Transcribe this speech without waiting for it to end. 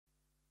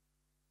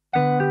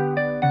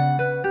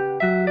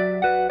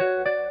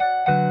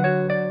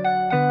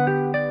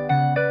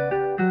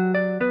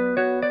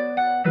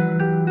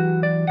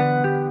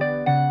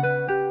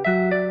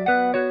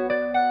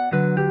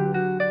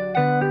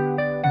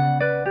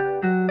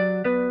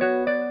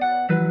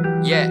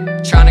Yeah,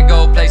 tryna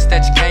go places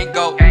that you can't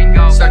go.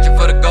 Searching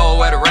for the gold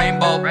where the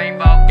rainbow.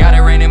 Got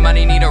it raining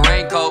money, need a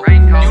raincoat.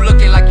 You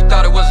looking like you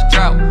thought it was a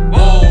drought.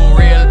 Whoa,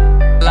 real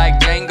like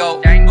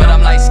Django. But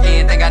I'm light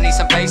skinned, think I need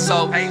some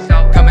peso.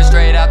 Coming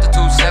straight out the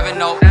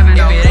 270.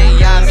 If it ain't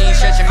YAHMEEN,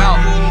 shut your mouth.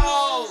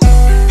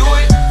 Do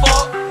it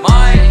for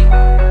my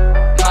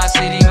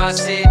city, my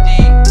city.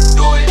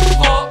 Do it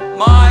for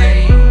my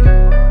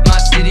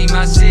city,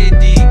 my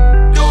city.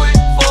 Do it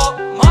for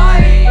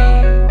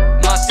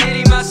my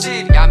city, my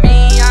city.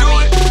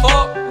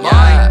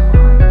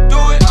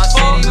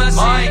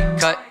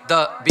 Cut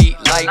the beat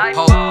like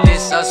Poe.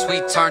 This us, we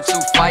turn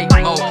to fight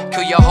mode.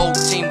 Kill your whole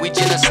team, we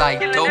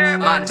genocide.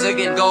 My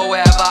ziggin' go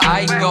wherever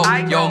I go.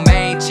 Your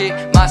main chick,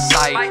 my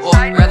side. Or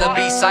rather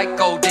be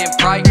psycho than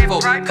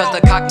prideful. Cause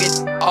the cock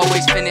is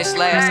always finish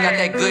last. Got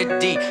that good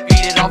D,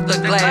 beat it off the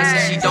glass.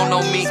 And she don't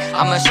know me,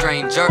 I'm a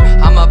stranger.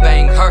 I'ma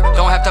bang her,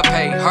 don't have to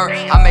pay her.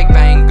 I make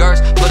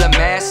bangers for the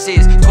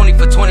masses. 20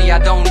 for 20, I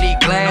don't need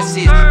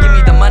glasses. Give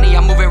me the money,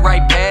 I'm moving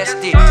right past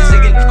it.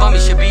 Ziggin' for me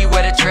should be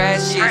where the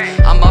trash is.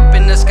 I'm up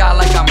in the sky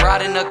like I'm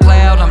riding a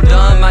cloud. I'm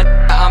done, I'm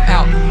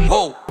out.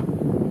 Whoa.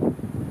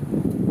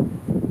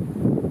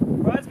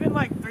 Bro, it's been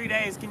like 3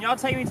 days. Can y'all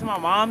take me to my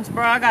mom's,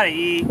 bro? I gotta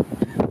eat.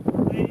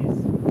 Please.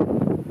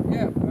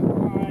 Yeah, bro.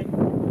 Alright.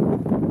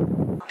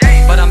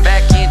 But I'm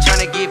back in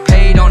trying to get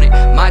paid on it.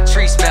 My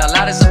tree smell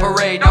loud as a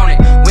parade on it.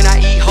 When I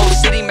eat, whole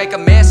city make a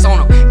mess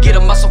on them. Get a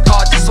muscle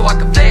car just so I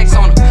can flex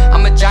on them.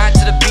 I'm a giant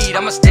to the beat,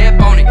 I'ma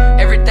step on it.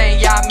 Everything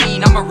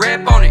YAHMEEN, I'ma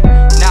rep on it.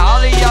 Now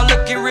all of y'all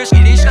looking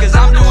risky this, cause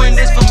I'm doing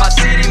this for my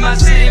city, my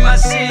city, my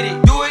city.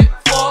 Do it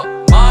for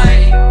my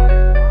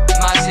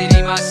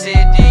city, my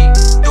city.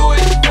 Do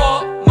it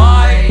for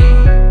my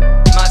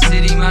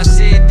city, my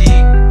city.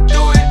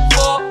 Do it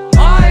for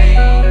my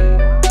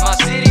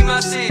city, my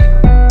city.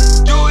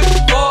 Do it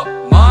for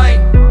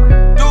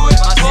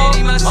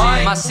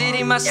my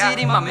city, my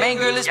city. My main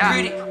girl is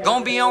pretty.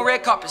 Gon' be on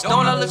red carpets,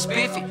 don't I look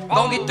spiffy?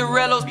 Gon' get the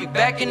rellos, be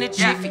back in the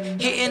jiffy.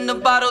 Hitting the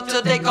bottle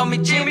till they call me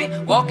Jimmy.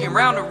 Walking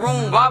around the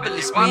room,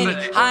 wobbly spinning.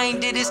 I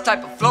ain't did this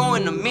type of flow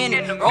in a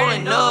minute.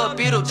 Rolling up,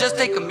 it'll just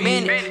take a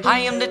minute. I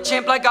am the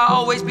champ like I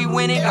always be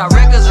winning. Got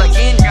records like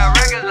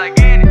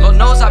Guinness. Lord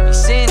knows I be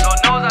sinning.